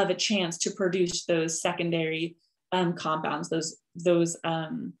of a chance to produce those secondary compounds, those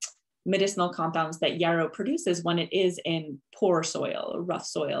medicinal compounds that yarrow produces when it is in poor soil, rough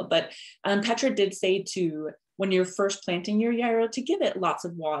soil. But Petra did say when you're first planting your yarrow, to give it lots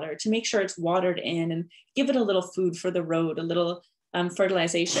of water, to make sure it's watered in, and give it a little food for the road, a little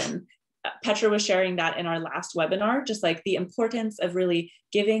fertilization. Petra was sharing that in our last webinar, just like the importance of really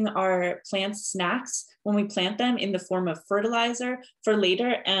giving our plants snacks when we plant them in the form of fertilizer for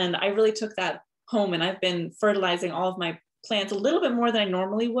later. And I really took that home, and I've been fertilizing all of my plants a little bit more than I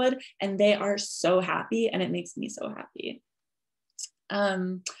normally would, and they are so happy, and it makes me so happy.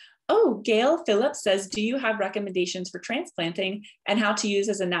 Gail Phillips says, do you have recommendations for transplanting and how to use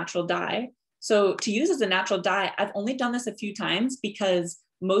as a natural dye? So to use as a natural dye, I've only done this a few times because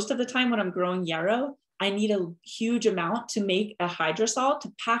most of the time when I'm growing yarrow, I need a huge amount to make a hydrosol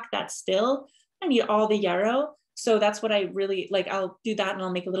to pack that still. I need all the yarrow. So that's what I really like. I'll do that, and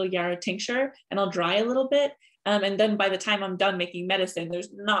I'll make a little yarrow tincture, and I'll dry a little bit. And then by the time I'm done making medicine, there's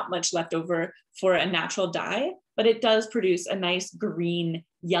not much left over for a natural dye, but it does produce a nice green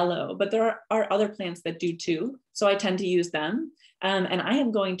yellow. But there are other plants that do too. So I tend to use them. And I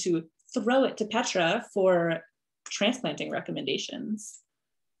am going to throw it to Petra for transplanting recommendations.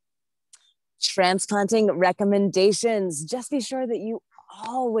 Transplanting recommendations. Just be sure that you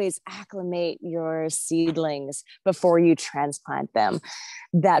always acclimate your seedlings before you transplant them.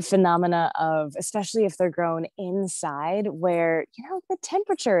 That phenomena of, especially if they're grown inside where, the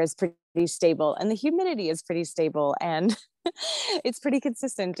temperature is pretty stable and the humidity is pretty stable, and it's pretty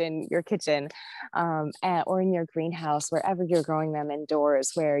consistent in your kitchen or in your greenhouse, wherever you're growing them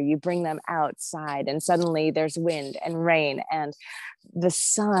indoors, where you bring them outside and suddenly there's wind and rain and the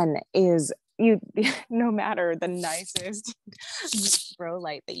sun is, no matter the nicest grow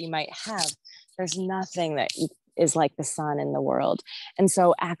light that you might have, there's nothing that is like the sun in the world. And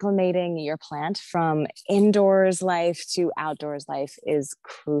so acclimating your plant from indoors life to outdoors life is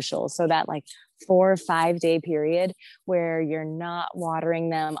crucial. So that 4 or 5 day period where you're not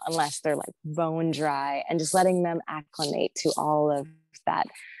watering them unless they're bone dry, and just letting them acclimate to all of that,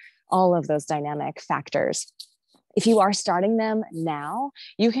 all of those dynamic factors. If you are starting them now,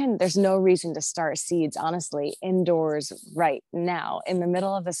 there's no reason to start seeds, honestly, indoors right now. In the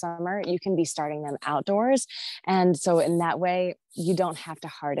middle of the summer, you can be starting them outdoors. And so in that way, you don't have to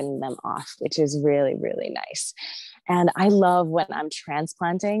harden them off, which is really, really nice. And I love when I'm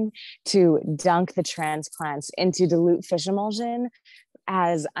transplanting to dunk the transplants into dilute fish emulsion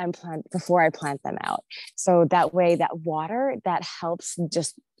before I plant them out. So that way, that water that helps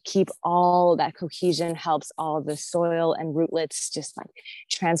just keep all that cohesion, helps all the soil and rootlets just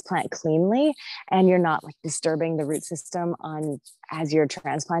transplant cleanly, and you're not disturbing the root system as you're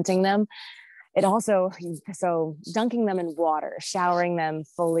transplanting them. It also, so dunking them in water, showering them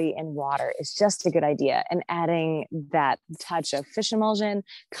fully in water is just a good idea. And adding that touch of fish emulsion,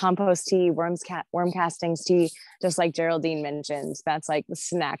 compost tea, worm castings tea, just like Geraldine mentioned, that's the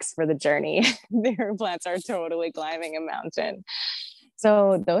snacks for the journey. Their plants are totally climbing a mountain.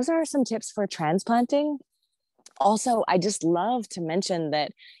 So those are some tips for transplanting. Also, I just love to mention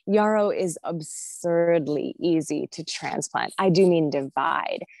that yarrow is absurdly easy to transplant. I do mean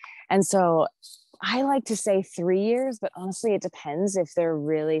divide. And so I like to say 3 years, but honestly, it depends. If they're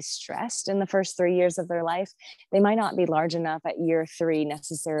really stressed in the first 3 years of their life, they might not be large enough at year 3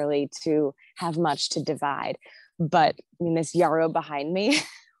 necessarily to have much to divide. But this yarrow behind me,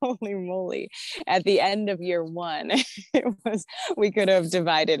 holy moly, at the end of year 1, we could have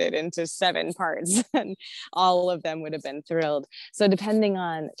divided it into 7 parts and all of them would have been thrilled. So depending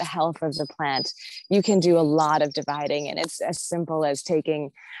on the health of the plant, you can do a lot of dividing, and it's as simple as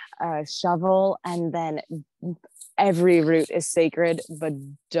taking a shovel, and then every root is sacred, but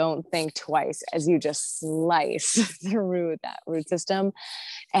don't think twice as you just slice through that root system.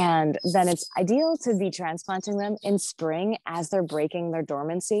 And then it's ideal to be transplanting them in spring as they're breaking their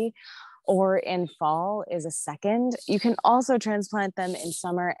dormancy, or in fall is a second. You can also transplant them in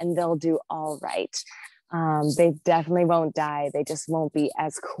summer and they'll do all right. They definitely won't die. They just won't be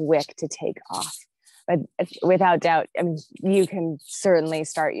as quick to take off. But without doubt, I mean, you can certainly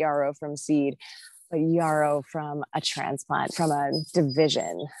start yarrow from seed, but yarrow from a transplant, from a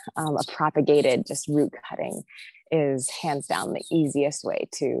division, a propagated just root cutting is hands down the easiest way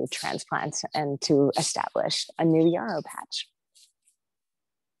to transplant and to establish a new yarrow patch.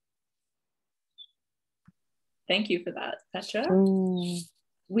 Thank you for that, Petra.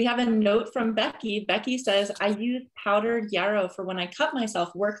 We have a note from Becky. Becky says, I use powdered yarrow for when I cut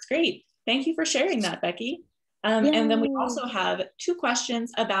myself. Works great. Thank you for sharing that, Becky. And then we also have 2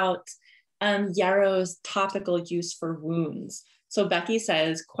 questions about yarrow's topical use for wounds. So Becky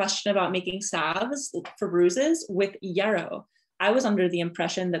says, question about making salves for bruises with yarrow. I was under the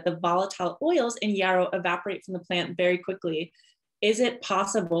impression that the volatile oils in yarrow evaporate from the plant very quickly. Is it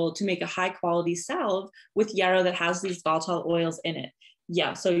possible to make a high quality salve with yarrow that has these volatile oils in it?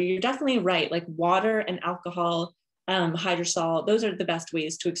 Yeah, so you're definitely right. Like water and alcohol, hydrosol, those are the best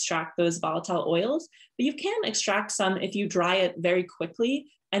ways to extract those volatile oils. But you can extract some if you dry it very quickly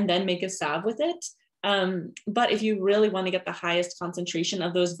and then make a salve with it. But if you really want to get the highest concentration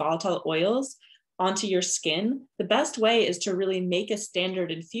of those volatile oils onto your skin, the best way is to really make a standard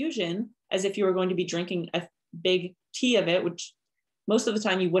infusion as if you were going to be drinking a big tea of it, which most of the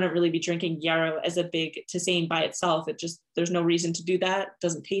time you wouldn't really be drinking yarrow as a big tisane by itself. It just, there's no reason to do that. It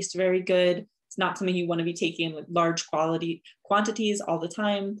doesn't taste very good. It's not something you want to be taking in with large quantities all the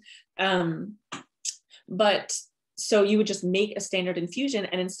time. But so you would just make a standard infusion,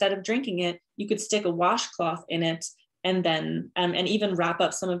 and instead of drinking it, you could stick a washcloth in it and then, and even wrap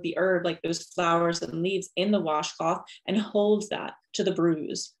up some of the herb, like those flowers and leaves, in the washcloth and hold that to the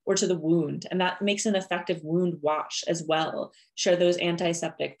bruise or to the wound. And that makes an effective wound wash as well, share those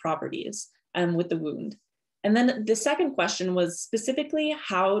antiseptic properties with the wound. And then the second question was specifically,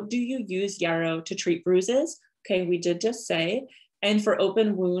 how do you use yarrow to treat bruises? Okay, we did just say. And for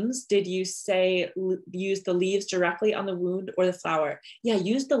open wounds, did you say use the leaves directly on the wound or the flower? Yeah,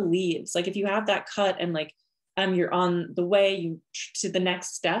 use the leaves. Like if you have that cut and like you're on the way to the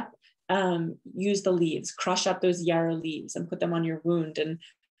next step, use the leaves, crush up those yarrow leaves and put them on your wound. And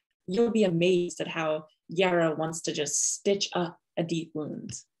you'll be amazed at how yarrow wants to just stitch up a deep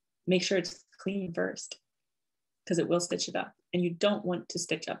wound. Make sure it's clean first, because it will stitch it up, and you don't want to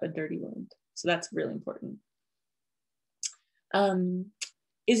stitch up a dirty wound. So that's really important.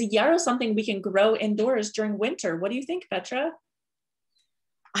 Is yarrow something we can grow indoors during winter? What do you think, Petra?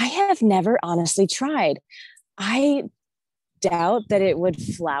 I have never honestly tried. I doubt that it would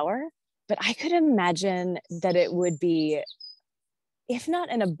flower, but I could imagine that it would be, if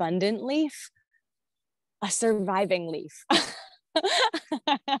not an abundant leaf, a surviving leaf.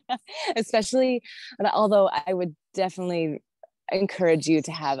 Especially, although I would definitely encourage you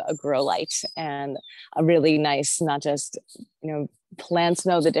to have a grow light and a really nice, not just, plants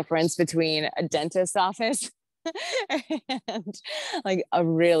know the difference between a dentist's office and like a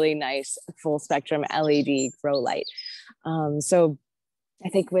really nice full spectrum LED grow light. So I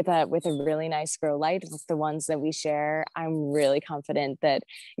think with a really nice grow light, with the ones that we share, I'm really confident that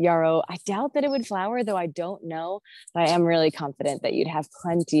yarrow, I doubt that it would flower, though I don't know, but I am really confident that you'd have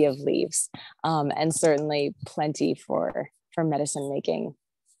plenty of leaves, and certainly plenty for medicine making.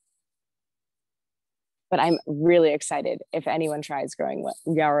 But I'm really excited. If anyone tries growing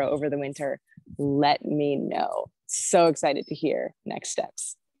yarrow over the winter, let me know. So excited to hear next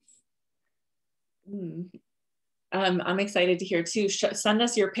steps. I'm excited to hear too. Send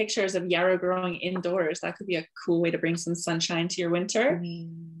us your pictures of yarrow growing indoors. That could be a cool way to bring some sunshine to your winter.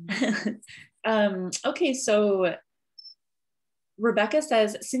 Okay, so Rebecca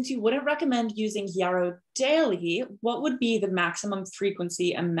says, since you wouldn't recommend using yarrow daily, what would be the maximum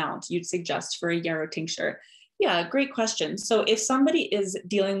frequency amount you'd suggest for a yarrow tincture? Yeah, great question. So if somebody is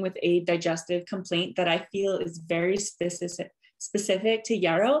dealing with a digestive complaint that I feel is very specific to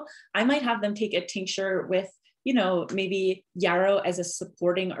yarrow, I might have them take a tincture with, maybe yarrow as a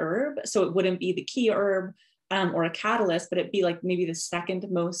supporting herb. So it wouldn't be the key herb or a catalyst, but it'd be like maybe the second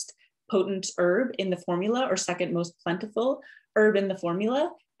most potent herb in the formula or second most plentiful herb in the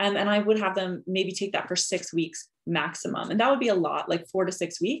formula. And I would have them maybe take that for 6 weeks maximum. And that would be a lot, like 4 to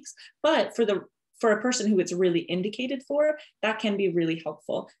 6 weeks. But for a person who it's really indicated for, that can be really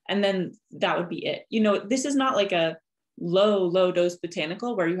helpful. And then that would be it. This is not like a low dose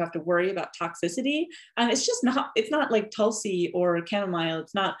botanical where you have to worry about toxicity. It's not like Tulsi or chamomile.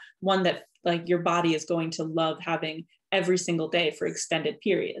 It's not one that like your body is going to love having every single day for extended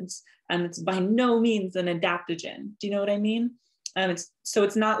periods. And it's by no means an adaptogen. Do you know what I mean?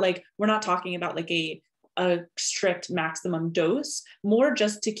 It's not like, we're not talking about like a strict maximum dose, more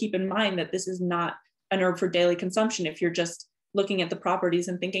just to keep in mind that this is not an herb for daily consumption. If you're just looking at the properties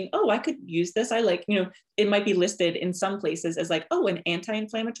and thinking, oh, I could use this. I like, it might be listed in some places as like, oh, an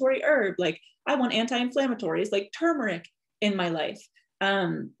anti-inflammatory herb. Like I want anti-inflammatories like turmeric in my life.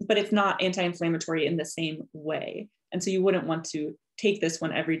 But it's not anti-inflammatory in the same way. And so you wouldn't want to take this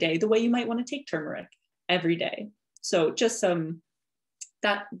one every day the way you might want to take turmeric every day. So just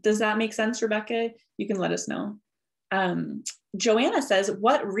does that make sense, Rebecca? You can let us know. Joanna says,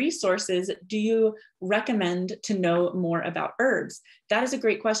 what resources do you recommend to know more about herbs? That is a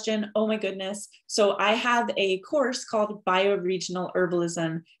great question. Oh my goodness. So I have a course called Bioregional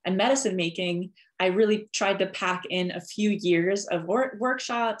Herbalism and Medicine Making. I really tried to pack in a few years of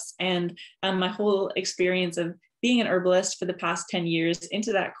workshops and my whole experience of being an herbalist for the past 10 years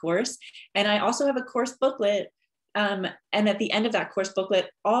into that course. And I also have a course booklet. And at the end of that course booklet,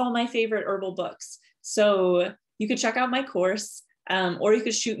 all my favorite herbal books. So you could check out my course, or you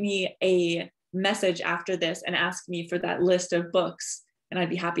could shoot me a message after this and ask me for that list of books, and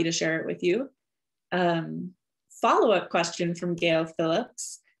I'd be happy to share it with you. Follow-up question from Gail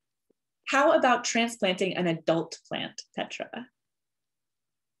Phillips. How about transplanting an adult plant, Petra?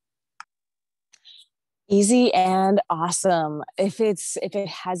 Easy and awesome. If it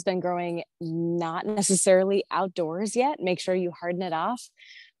has been growing not necessarily outdoors yet, make sure you harden it off.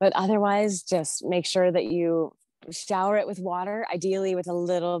 But otherwise, just make sure that you shower it with water, ideally with a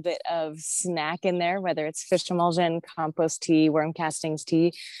little bit of snack in there, whether it's fish emulsion, compost tea, worm castings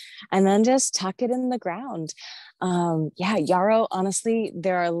tea, and then just tuck it in the ground. Yarrow, honestly,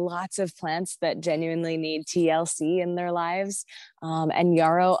 there are lots of plants that genuinely need TLC in their lives. And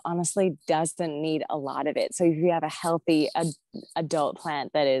yarrow honestly doesn't need a lot of it. So if you have a healthy adult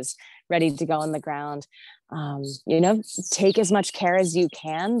plant that is ready to go in the ground, take as much care as you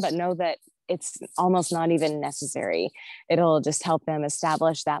can, but know that it's almost not even necessary. It'll just help them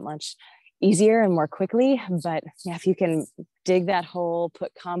establish that much easier and more quickly. But yeah, if you can dig that hole,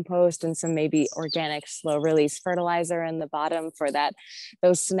 put compost and some maybe organic slow release fertilizer in the bottom for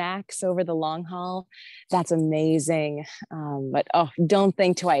those snacks over the long haul, that's amazing. But don't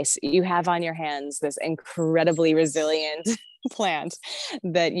think twice. You have on your hands this incredibly resilient plant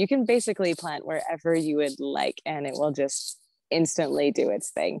that you can basically plant wherever you would like, and it will just instantly do its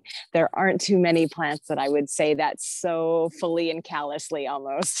thing. There aren't too many plants that I would say that so fully and callously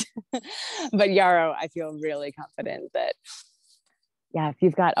almost. But yarrow, I feel really confident that, if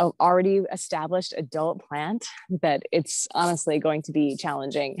you've got an already established adult plant, that it's honestly going to be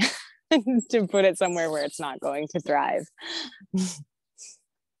challenging to put it somewhere where it's not going to thrive.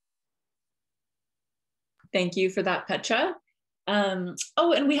 Thank you for that, Petra. And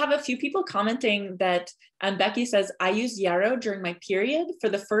we have a few people commenting that Becky says, I use yarrow during my period for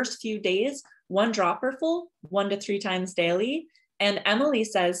the first few days, 1 dropper full, 1 to 3 times daily. And Emily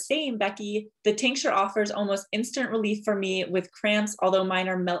says, same, Becky, the tincture offers almost instant relief for me with cramps, although mine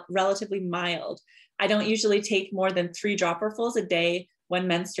are relatively mild. I don't usually take more than 3 dropperfuls a day when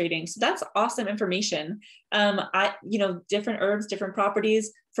menstruating. So that's awesome information. Different herbs, different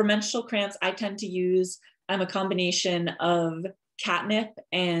properties. For menstrual cramps, I tend to use a combination of catnip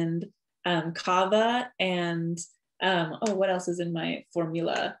and kava and what else is in my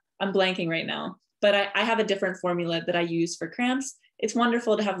formula? I'm blanking right now, but I have a different formula that I use for cramps. It's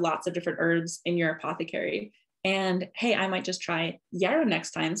wonderful to have lots of different herbs in your apothecary. And hey, I might just try yarrow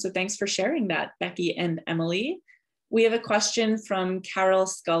next time. So thanks for sharing that, Becky and Emily. We have a question from Carol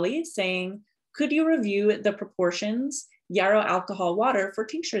Scully saying, could you review the proportions, yarrow, alcohol, water for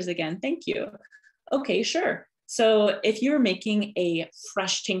tinctures again? Thank you. Okay, sure. So if you're making a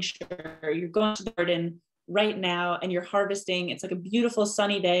fresh tincture, you're going to the garden right now and you're harvesting, it's like a beautiful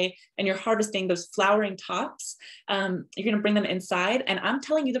sunny day and you're harvesting those flowering tops, you're going to bring them inside. And I'm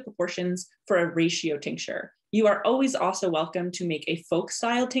telling you the proportions for a ratio tincture. You are always also welcome to make a folk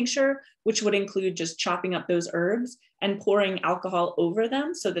style tincture, which would include just chopping up those herbs and pouring alcohol over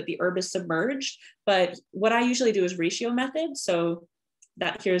them so that the herb is submerged. But what I usually do is ratio method. So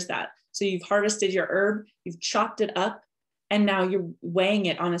here's that. So you've harvested your herb, you've chopped it up, and now you're weighing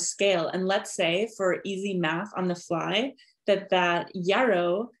it on a scale. And let's say for easy math on the fly, that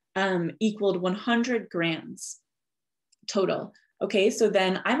yarrow equaled 100 grams total. Okay, so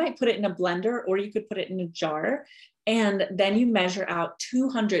then I might put it in a blender, or you could put it in a jar. And then you measure out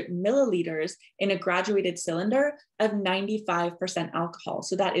 200 milliliters in a graduated cylinder of 95% alcohol.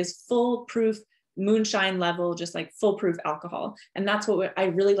 So that is foolproof moonshine level, just like foolproof alcohol. And that's what I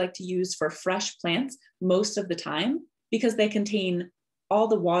really like to use for fresh plants most of the time, because they contain all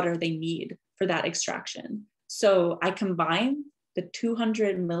the water they need for that extraction. So I combine the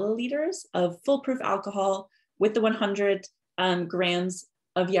 200 milliliters of foolproof alcohol with the 100 grams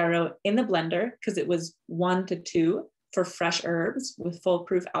of yarrow in the blender, because it was 1 to 2 for fresh herbs with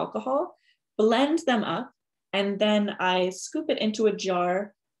foolproof alcohol, blend them up, and then I scoop it into a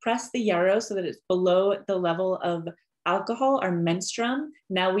jar, press the yarrow so that it's below the level of alcohol, our menstruum.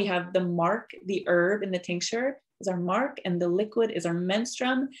 Now we have the mark, the herb in the tincture is our mark, and the liquid is our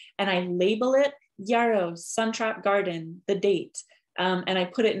menstruum. And I label it Yarrow Suntrap Garden, the date. And I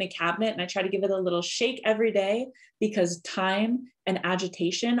put it in a cabinet, and I try to give it a little shake every day, because time and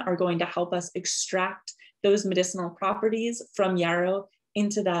agitation are going to help us extract those medicinal properties from yarrow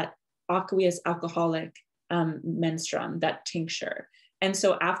into that aqueous alcoholic menstruum, that tincture. And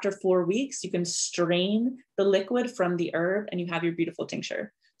so after 4 weeks, you can strain the liquid from the herb and you have your beautiful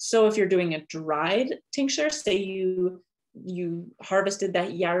tincture. So if you're doing a dried tincture, say you harvested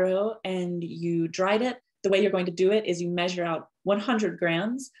that yarrow and you dried it, the way you're going to do it is you measure out 100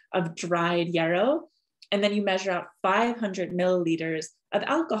 grams of dried yarrow, and then you measure out 500 milliliters of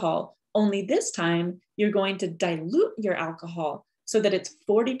alcohol. Only this time, you're going to dilute your alcohol so that it's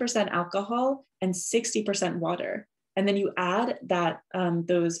 40% alcohol and 60% water. And then you add that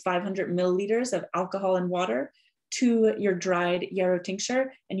those 500 milliliters of alcohol and water to your dried yarrow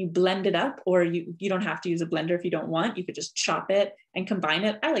tincture, and you blend it up, or you don't have to use a blender if you don't want. You could just chop it and combine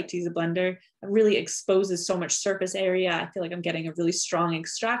it. I like to use a blender. It really exposes so much surface area. I feel like I'm getting a really strong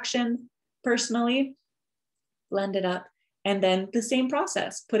extraction personally. Blend it up, and then the same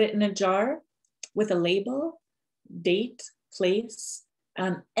process. Put it in a jar with a label, date, place,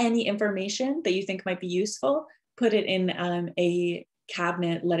 any information that you think might be useful. Put it in a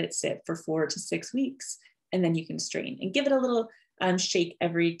cabinet, let it sit for 4 to 6 weeks, and then you can strain and give it a little shake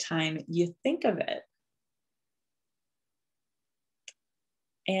every time you think of it.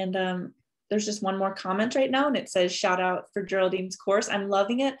 And there's just one more comment right now, and it says, shout out for Geraldine's course. I'm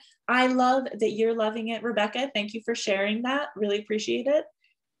loving it. I love that you're loving it, Rebecca. Thank you for sharing that. Really appreciate it.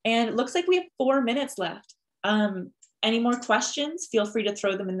 And it looks like we have 4 minutes left. Any more questions? Feel free to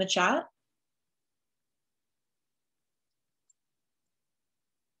throw them in the chat.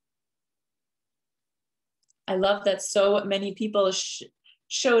 I love that so many people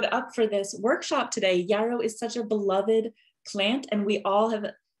showed up for this workshop today. Yarrow is such a beloved plant, and we all have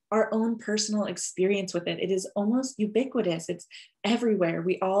our own personal experience with it. It is almost ubiquitous. It's everywhere.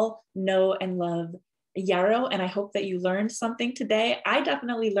 We all know and love yarrow, and I hope that you learned something today. I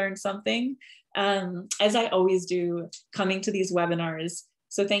definitely learned something, as I always do, coming to these webinars.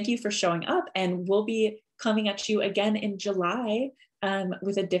 So thank you for showing up, and we'll be coming at you again in July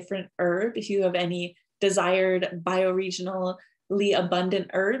with a different herb. If you have any desired bioregionally abundant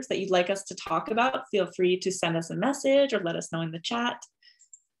herbs that you'd like us to talk about, feel free to send us a message or let us know in the chat.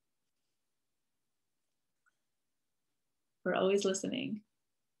 We're always listening.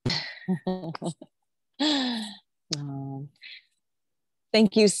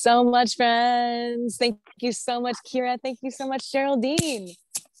 Thank you so much, friends. Thank you so much, Kira. Thank you so much, Geraldine.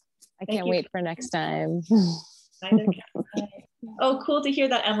 I can't wait for next time. Oh, cool to hear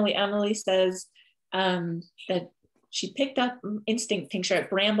that, Emily. Emily says that she picked up Instinct Tincture at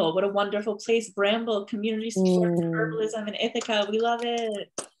Bramble. What a wonderful place. Bramble, community support herbalism in Ithaca. We love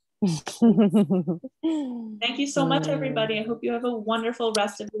it. Thank you so much, everybody. I hope you have a wonderful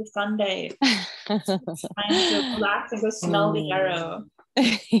rest of your Sunday. Time to relax and go smell the yarrow.